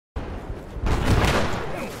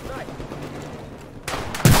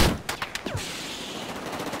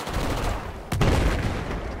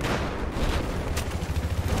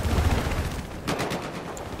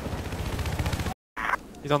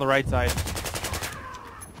He's on the right side.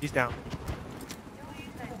 He's down.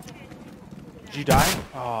 Did you die?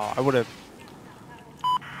 Oh, I would have.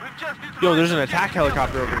 Yo, there's an attack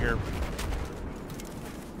helicopter over here.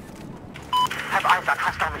 Have eyes on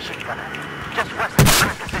hostile machine gunner. Just west of the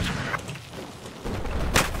current position.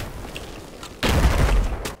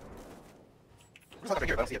 Who's over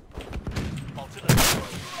here? I don't see it.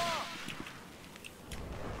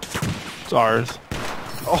 It's ours.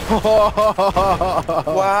 Oh,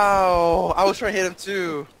 wow! I was trying to hit him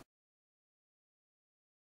too.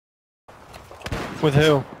 With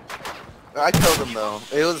who? I killed him though.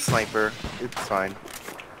 It was a sniper. It's fine.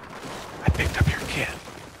 I picked up your kit.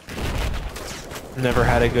 Never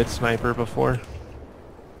had a good sniper before.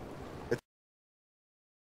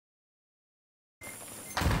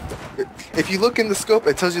 If you look in the scope,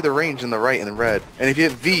 it tells you the range in the right and red. And if you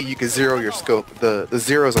hit V, you can zero your scope. The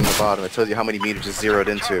zeros on the bottom, it tells you how many meters it's zeroed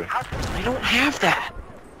into. I don't have that.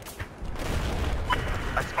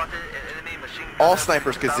 All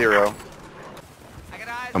snipers get zero.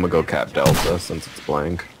 I'm gonna go cap Delta since it's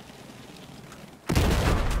blank.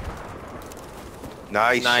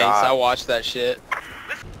 Nice Nice, shot. I watched that shit.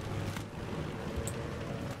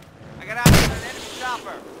 I got eyes on an enemy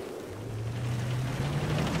chopper.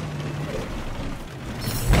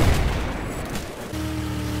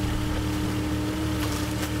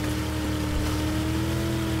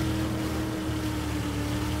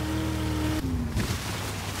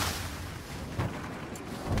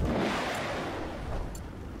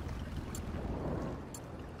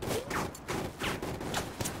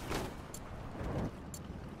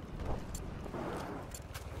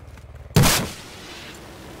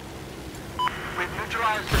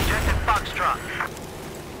 Neutralized objective Foxtrot.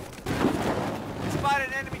 Spotted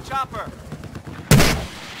an enemy chopper.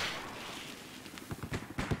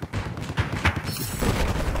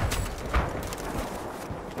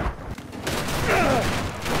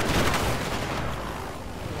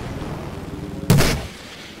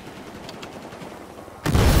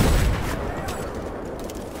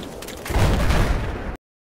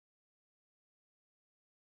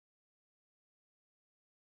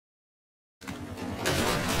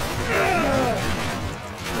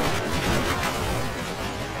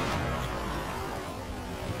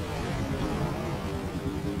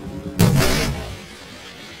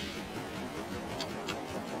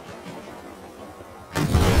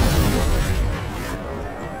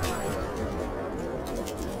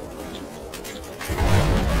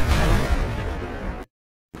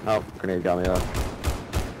 Oh, grenade got me up.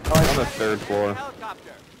 Oh, I'm on the third floor. I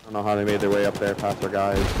don't know how they made their way up there past our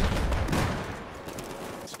guys.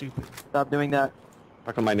 Stupid. Stop doing that.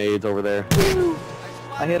 Fuck on my nades over there.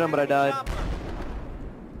 I hit him, but I died.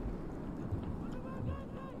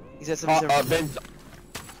 He said something.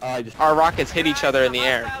 Our rockets hit each other in the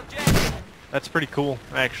air. That's pretty cool,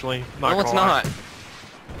 actually. No, it's not.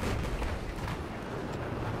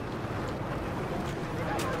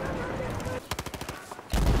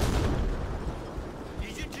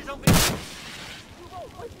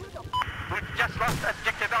 We've just lost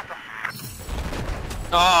objective Alpha.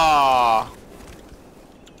 Ah,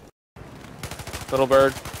 little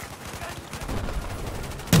bird.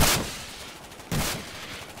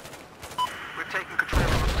 We're taking control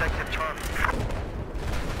of objective Charlie.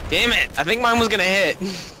 Damn it! I think mine was gonna hit.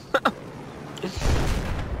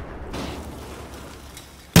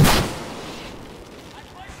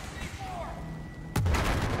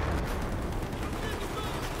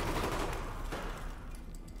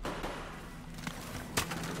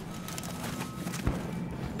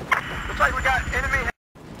 Looks like we got enemy.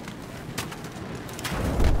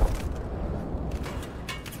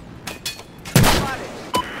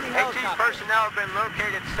 18 personnel have been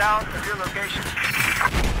located south of your location.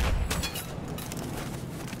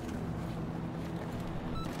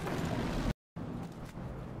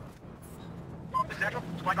 This is Central.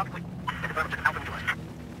 Supply complete. Take advantage of Alpha neutralized.